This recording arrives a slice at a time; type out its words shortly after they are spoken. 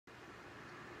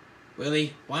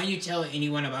Willy, why don't you tell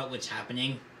anyone about what's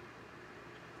happening?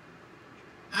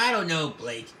 I don't know,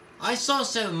 Blake. I saw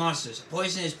 7 monsters, a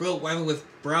poisonous brute weapon with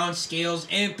brown scales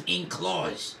and pink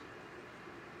claws.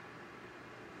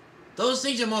 Those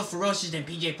things are more ferocious than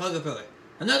PJ Pugapillar.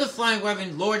 Another flying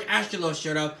weapon, Lord Eruzerion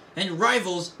showed up, and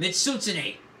rivals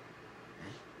Mitsutsune.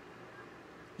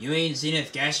 You mean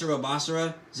Zenith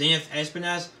Gasharobasara, Zenith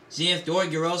Espinas, Zenith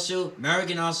Dorgirosu,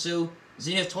 Mariganasu,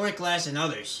 Zenith Toriclass, and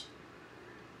others.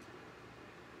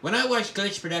 When I watched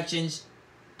Glitch Productions,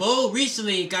 Bo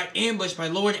recently got ambushed by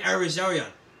Lord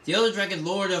Eruzerion, the Elder Dragon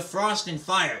Lord of Frost and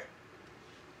Fire.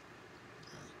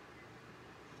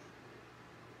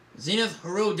 Zenith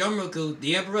Haru Domroku,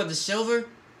 the Emperor of the Silver,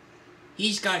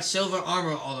 he's got silver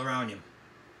armor all around him.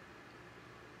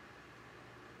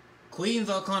 Queen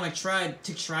Volcanic tried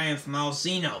to triumph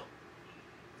Malzeno.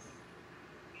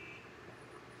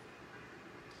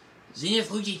 Zenith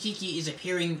Hujikiki is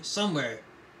appearing somewhere.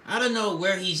 I don't know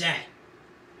where he's at.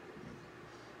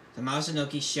 The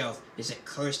Mazanoki shelf is a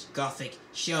cursed gothic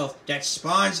shelf that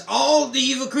spawns all the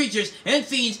evil creatures and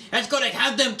fiends that's gonna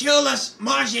have them kill us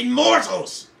Majin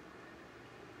mortals!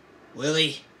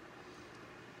 Willy,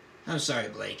 I'm sorry,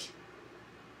 Blake.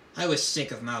 I was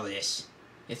sick of all of this.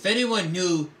 If anyone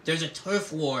knew there's a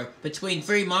turf war between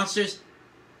 3 monsters,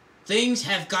 things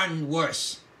have gotten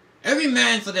worse. Every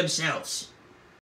man for themselves.